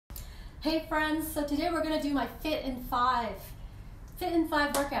Hey friends, so today we're going to do my Fit in 5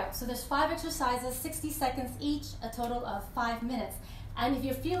 workout. So there's 5 exercises, 60 seconds each, a total of 5 minutes. And if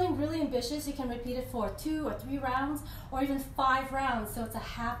you're feeling really ambitious, you can repeat it for 2 or 3 rounds or even 5 rounds, so it's a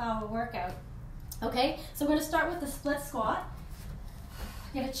half-hour workout. Okay, so we're going to start with the split squat.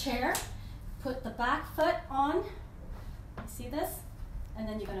 Get a chair, put the back foot on, you see this? And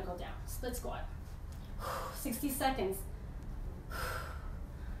then you're going to go down, split squat. 60 seconds.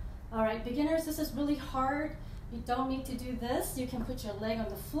 All right, beginners, this is really hard. You don't need to do this. You can put your leg on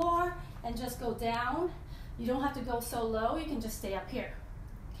the floor and just go down. You don't have to go so low. You can just stay up here,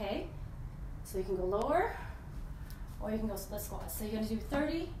 okay? So you can go lower or you can go split squat. So you're going to do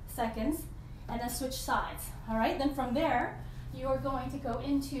 30 seconds and then switch sides, all right? Then from there, you are going to go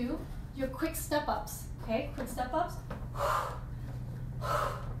into your quick step-ups, okay? Quick step-ups.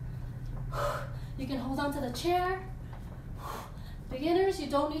 You can hold on to the chair. Beginners, you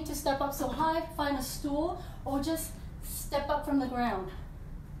don't need to step up so high. Find a stool or just step up from the ground.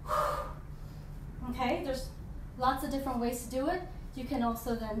 Okay, there's lots of different ways to do it. You can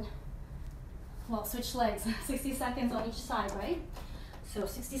also then, well, switch legs. 60 seconds on each side, right? So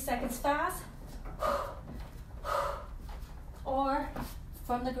 60 seconds fast. Or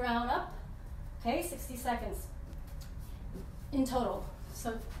from the ground up. Okay, 60 seconds in total.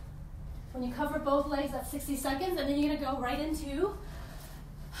 So when you cover both legs, that's 60 seconds, and then you're gonna go right into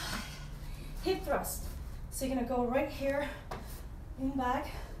hip thrust. So you're gonna go right here, lean back,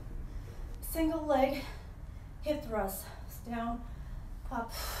 single leg, hip thrust. Down,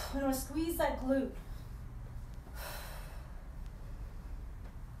 up. We're gonna squeeze that glute.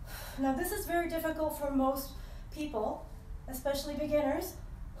 Now this is very difficult for most people, especially beginners.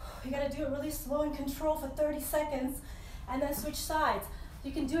 You gotta do it really slow and controlled for 30 seconds, and then switch sides.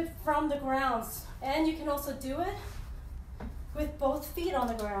 You can do it from the ground, and you can also do it with both feet on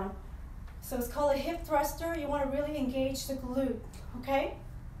the ground. So it's called a hip thruster. You want to really engage the glute, okay?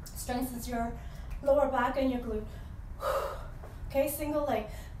 Strengthens your lower back and your glute. Okay, single leg,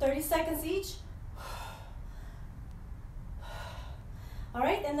 30 seconds each. All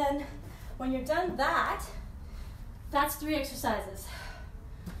right, and then when you're done that, that's 3 exercises.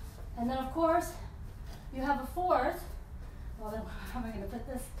 And then of course, you have a 4th. Well, then how am I going to put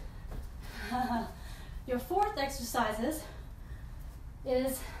this? Your 4th exercises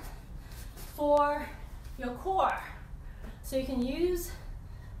is for your core. So you can use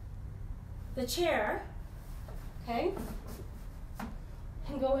the chair, okay,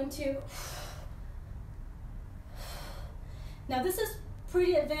 and go into, now this is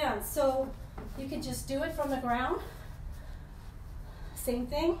pretty advanced, so you can just do it from the ground, same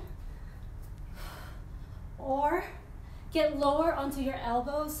thing, or get lower onto your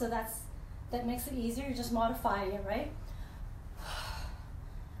elbows, so that makes it easier. You're just modifying it, right?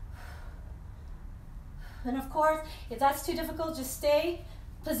 And of course, if that's too difficult, just stay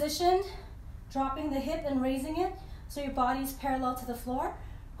positioned, dropping the hip and raising it so your body is parallel to the floor.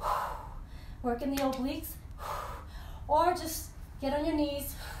 Working the obliques. Or just get on your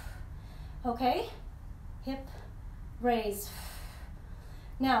knees. Okay? Hip, raise.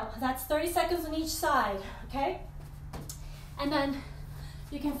 Now, that's 30 seconds on each side, okay? And then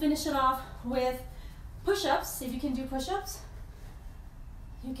you can finish it off with push-ups, if you can do push-ups.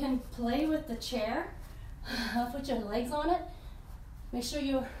 You can play with the chair, put your legs on it. Make sure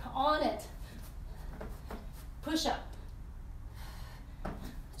you're on it. Push-up.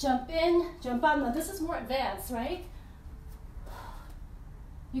 Jump in, jump out. Now this is more advanced, right?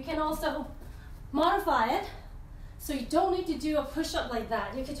 You can also modify it, so you don't need to do a push-up like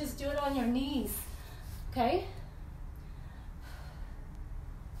that. You can just do it on your knees, okay?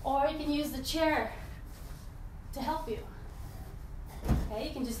 Or you can use the chair to help you. Okay,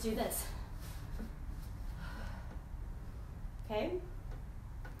 you can just do this. Okay?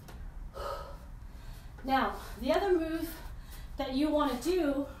 Now, the other move that you want to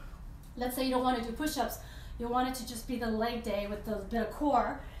do, let's say you don't want to do push-ups, you want it to just be the leg day with a bit of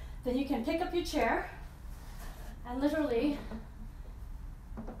core, then you can pick up your chair and literally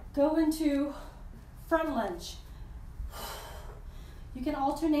go into front lunge. You can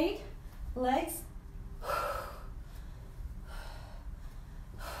alternate legs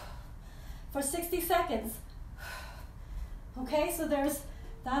for 60 seconds. Okay, so there's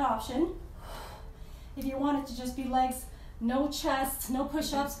that option. If you want it to just be legs, no chest, no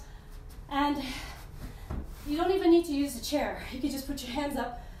push-ups, and you don't even need to use the chair. You could just put your hands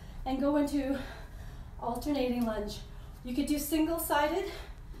up and go into alternating lunge. You could do single-sided,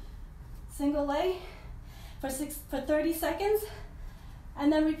 single leg for 30 seconds,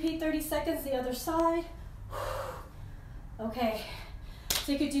 and then repeat 30 seconds the other side. Okay,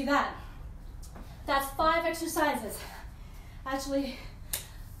 so you could do that. That's 5 exercises. Actually,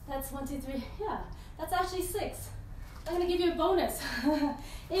 that's 1, 2, 3, yeah, that's actually 6. I'm gonna give you a bonus.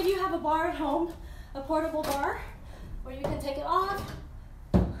 If you have a bar at home, a portable bar, where you can take it off,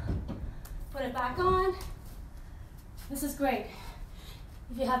 put it back on, this is great.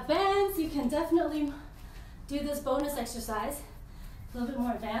 If you have bands, you can definitely do this bonus exercise, a little bit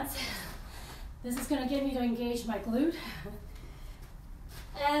more advanced. This is gonna get me to engage my glute.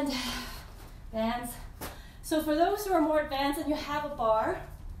 And bands. So for those who are more advanced and you have a bar,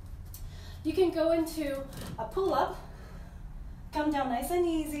 you can go into a pull-up, come down nice and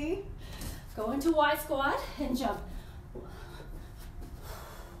easy, go into wide squat and jump.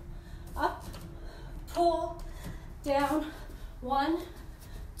 Up, pull, down, 1,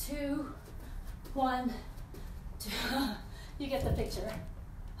 2, 1, 2. You get the picture.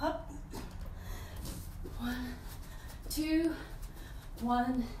 Up, 1, 2,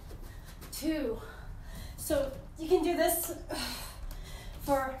 1, 2. So you can do this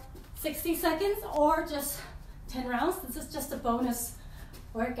for 60 seconds or just 10 rounds. This is just a bonus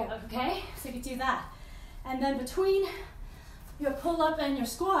workout, okay? So you can do that. And then between your pull-up and your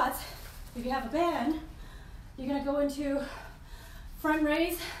squats, if you have a band, you're gonna go into front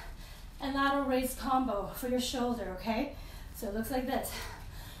raise and lateral raise combo for your shoulder, okay? So it looks like this.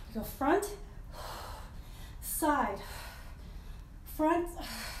 You go front, side, front,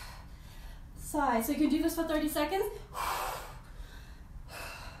 side. So you can do this for 30 seconds.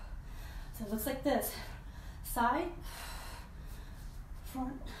 So it looks like this. Side,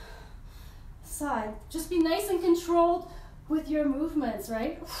 front, side. Just be nice and controlled with your movements,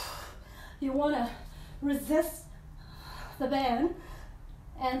 right? You want to resist the band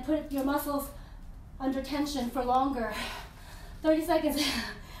and put your muscles under tension for longer. 30 seconds.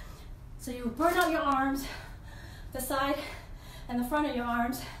 So you burn out your arms, the side and the front of your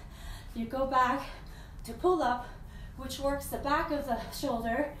arms. You go back to pull up, which works the back of the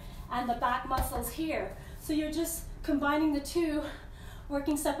shoulder and the back muscles here. So you're just combining the two,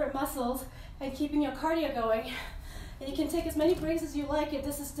 working separate muscles and keeping your cardio going. And you can take as many breaks as you like if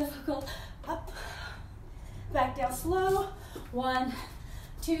this is difficult. Up, back down slow, 1,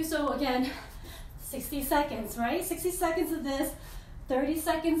 2, so again, 60 seconds, right? 60 seconds of this, 30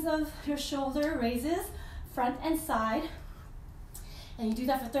 seconds of your shoulder raises, front and side, and you do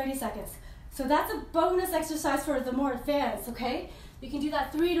that for 30 seconds. So that's a bonus exercise for the more advanced, okay? You can do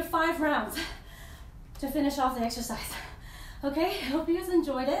that 3 to 5 rounds to finish off the exercise. Okay, I hope you guys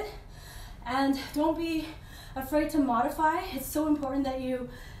enjoyed it, and don't be afraid to modify. It's so important that you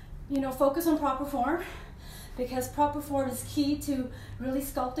focus on proper form, because proper form is key to really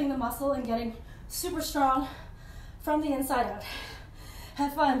sculpting the muscle and getting super strong from the inside out.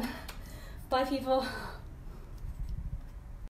 Have fun. Bye, people.